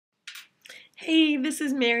Hey, this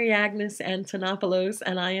is Mary Agnes Antonopulos,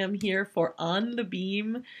 and I am here for On the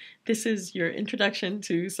Beam. This is your Introduction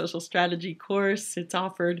to Social Strategy course. It's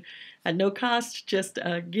offered at no cost, just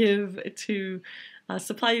a give to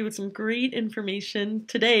supply you with some great information.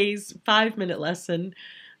 Today's 5-minute lesson,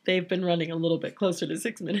 they've been running a little bit closer to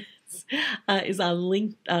 6 minutes, is on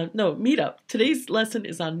Meetup. Today's lesson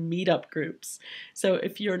is on Meetup Groups. So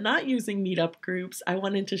if you're not using Meetup Groups, I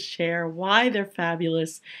wanted to share why they're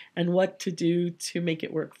fabulous and what to do to make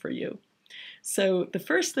it work for you. So the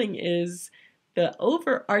first thing is the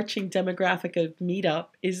overarching demographic of Meetup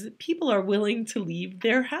is that people are willing to leave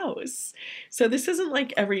their house. So this isn't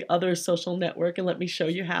like every other social network, and let me show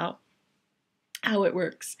you how it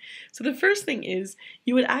works. So the first thing is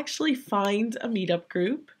you would actually find a meetup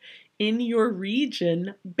group in your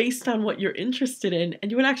region based on what you're interested in, and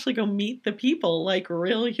you would actually go meet the people like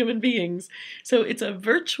real human beings. So it's a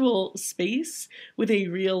virtual space with a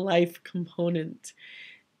real life component.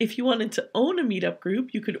 If you wanted to own a meetup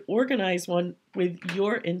group, you could organize one with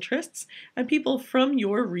your interests, and people from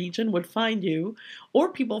your region would find you,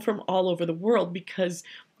 or people from all over the world, because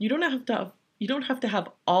you don't have to have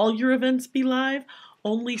all your events be live,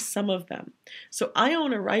 only some of them. So I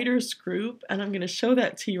own a writers group, and I'm going to show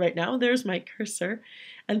that to you right now. There's my cursor,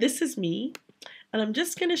 and this is me. And I'm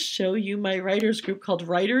just going to show you my writers group called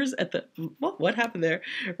Writers at the, what happened there?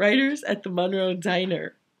 Writers at the Monroe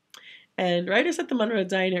Diner. And Writers at the Monroe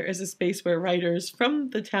Diner is a space where writers from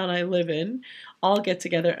the town I live in all get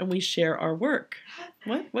together and we share our work.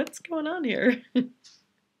 What's going on here?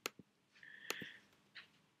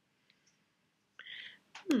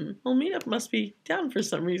 Well, Meetup must be down for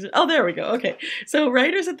some reason. Oh, there we go. Okay, so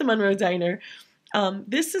Writers at the Monroe Diner.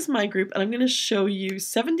 This is my group, and I'm going to show you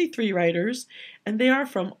 73 writers, and they are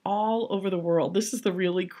from all over the world. This is the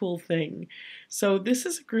really cool thing. So this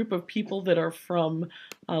is a group of people that are from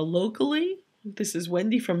locally. This is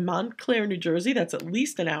Wendy from Montclair, New Jersey. That's at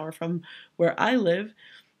least an hour from where I live.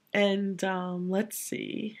 And let's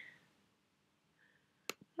see.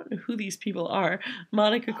 I don't know who these people are.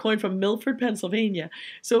 Monica Coyne from Milford, Pennsylvania.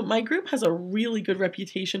 So my group has a really good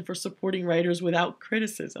reputation for supporting writers without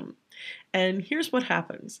criticism. And here's what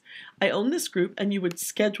happens. I own this group, and you would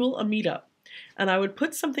schedule a meetup. And I would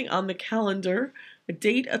put something on the calendar, a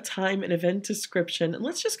date, a time, an event description. And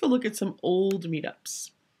let's just go look at some old meetups.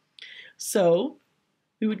 So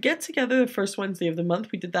we would get together the first Wednesday of the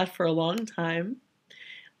month. We did that for a long time.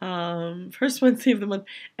 First Wednesday of the month,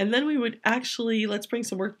 and then we would actually, let's bring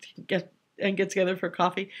some work to get together for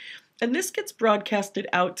coffee. And this gets broadcasted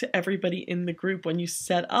out to everybody in the group when you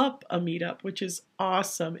set up a meetup, which is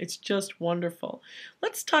awesome. It's just wonderful.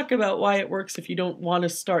 Let's talk about why it works if you don't want to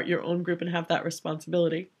start your own group and have that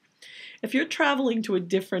responsibility. If you're traveling to a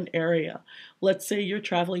different area, let's say you're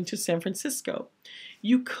traveling to San Francisco,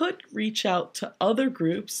 you could reach out to other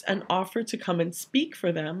groups and offer to come and speak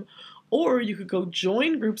for them, or you could go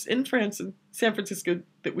join groups in San Francisco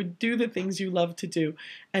that would do the things you love to do.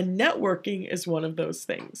 And networking is one of those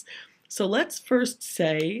things. So let's first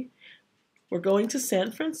say we're going to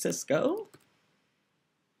San Francisco.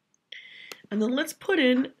 And then let's put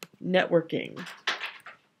in networking.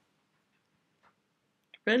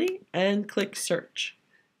 Ready? And click search.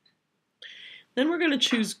 Then we're going to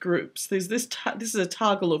choose groups. There's this is a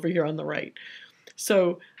toggle over here on the right.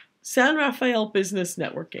 So San Rafael Business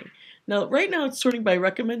Networking. Now, right now it's sorting by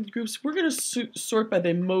recommended groups. We're going to sort by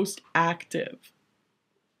the most active.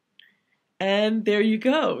 And there you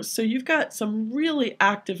go. So you've got some really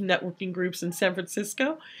active networking groups in San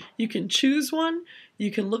Francisco. You can choose one. You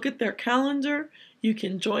can look at their calendar. You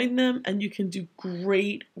can join them, and you can do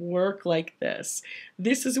great work like this.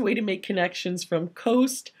 This is a way to make connections from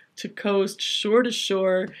coast to coast, shore to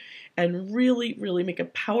shore, and really, really make a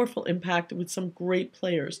powerful impact with some great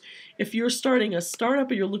players. If you're starting a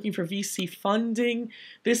startup or you're looking for VC funding,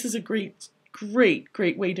 this is a great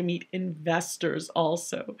way to meet investors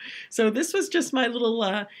also. So this was just my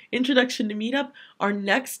little introduction to Meetup. Our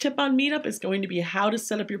next tip on Meetup is going to be how to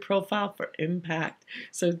set up your profile for impact.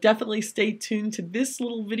 So definitely stay tuned to this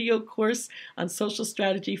little video course on social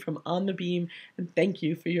strategy from On the Beam, and thank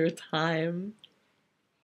you for your time.